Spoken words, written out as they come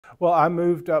Well, I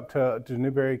moved up to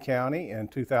Newberry County in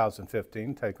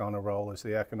 2015, take on a role as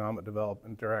the Economic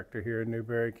Development Director here in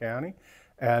Newberry County.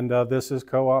 And this is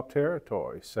co-op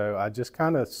territory. So I just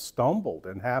kind of stumbled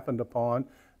and happened upon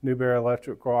Newberry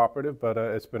Electric Cooperative, but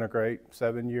it's been a great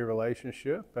 7-year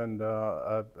relationship, and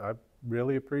I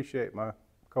really appreciate my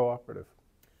cooperative.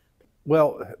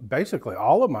 Well, basically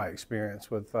all of my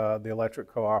experience with the electric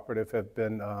cooperative have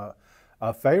been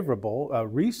favorable.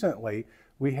 Recently,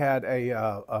 we had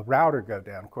a router go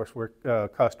down. Of course, we're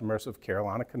customers of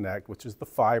Carolina Connect, which is the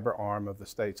fiber arm of the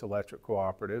state's electric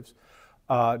cooperatives.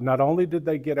 Not only did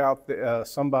they get out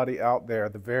somebody out there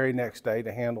the very next day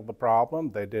to handle the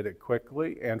problem, they did it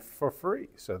quickly and for free.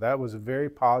 So that was a very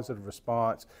positive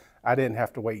response. I didn't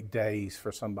have to wait days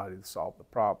for somebody to solve the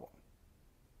problem.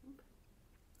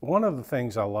 One of the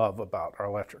things I love about our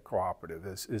electric cooperative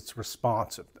is its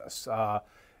responsiveness.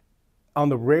 On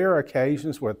the rare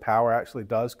occasions where the power actually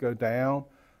does go down,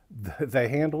 they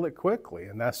handle it quickly,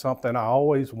 and that's something I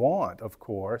always want, of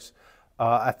course.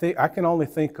 I can only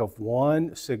think of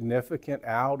one significant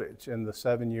outage in the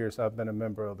 7 years I've been a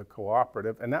member of the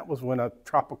cooperative, and that was when a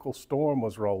tropical storm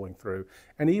was rolling through.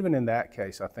 And even in that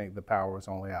case, I think the power was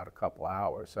only out a couple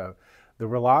hours. So the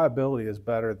reliability is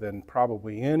better than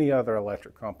probably any other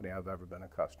electric company I've ever been a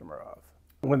customer of.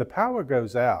 When the power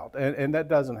goes out, and that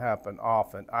doesn't happen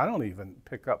often, I don't even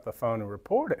pick up the phone and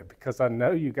report it because I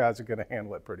know you guys are going to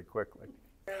handle it pretty quickly.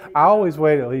 I always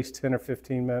wait at least 10 or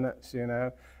 15 minutes, you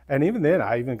know. And even then,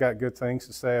 I even got good things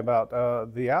to say about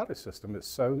the outage system. It's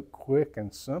so quick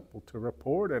and simple to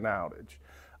report an outage.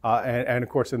 And of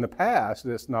course, in the past,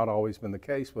 it's not always been the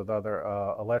case with other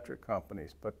electric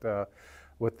companies. But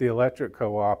with the electric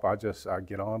co-op, I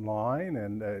get online,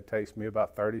 and it takes me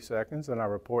about 30 seconds, and I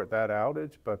report that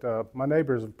outage. But my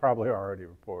neighbors have probably already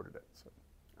reported it. So.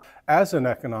 As an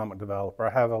economic developer, I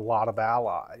have a lot of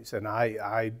allies, and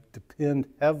I depend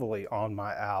heavily on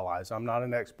my allies. I'm not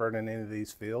an expert in any of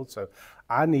these fields, so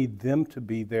I need them to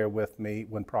be there with me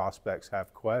when prospects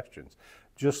have questions.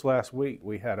 Just last week,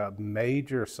 we had a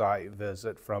major site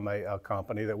visit from a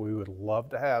company that we would love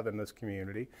to have in this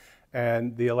community,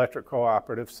 and the electric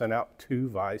cooperative sent out 2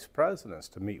 vice presidents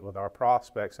to meet with our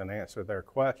prospects and answer their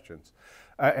questions.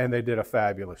 And they did a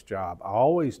fabulous job. I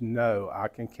always know I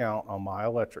can count on my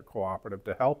electric cooperative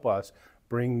to help us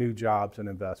bring new jobs and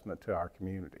investment to our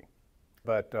community.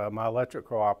 But my electric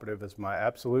cooperative is my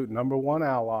absolute #1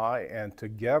 ally, and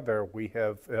together we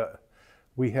have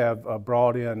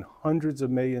brought in hundreds of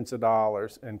millions of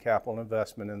dollars in capital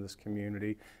investment in this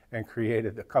community and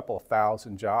created a couple of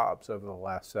thousand jobs over the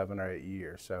last 7 or 8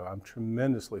 years. So I'm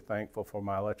tremendously thankful for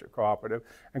my electric cooperative,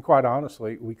 and quite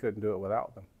honestly, we couldn't do it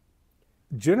without them.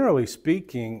 Generally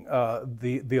speaking,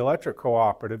 the electric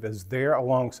cooperative is there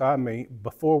alongside me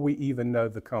before we even know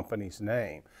the company's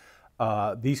name.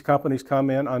 These companies come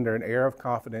in under an air of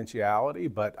confidentiality,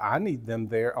 but I need them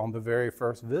there on the very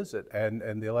first visit, and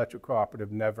the electric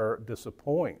cooperative never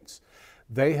disappoints.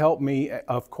 They help me,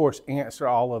 of course, answer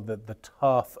all of the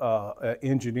tough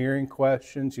engineering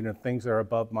questions, you know, things that are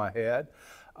above my head,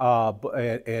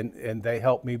 and they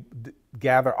help me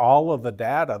gather all of the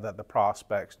data that the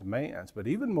prospects demands. But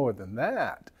even more than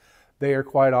that, they are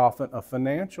quite often a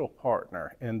financial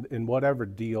partner in whatever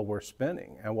deal we're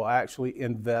spinning, and will actually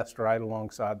invest right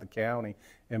alongside the county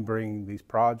in bringing these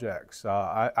projects.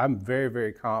 I'm very,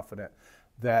 very confident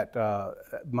that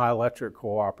my electric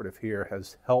cooperative here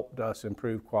has helped us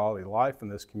improve quality of life in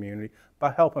this community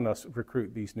by helping us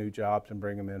recruit these new jobs and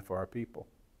bring them in for our people.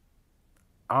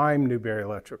 I'm Newberry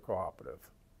Electric Cooperative.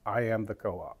 I am the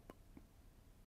co-op.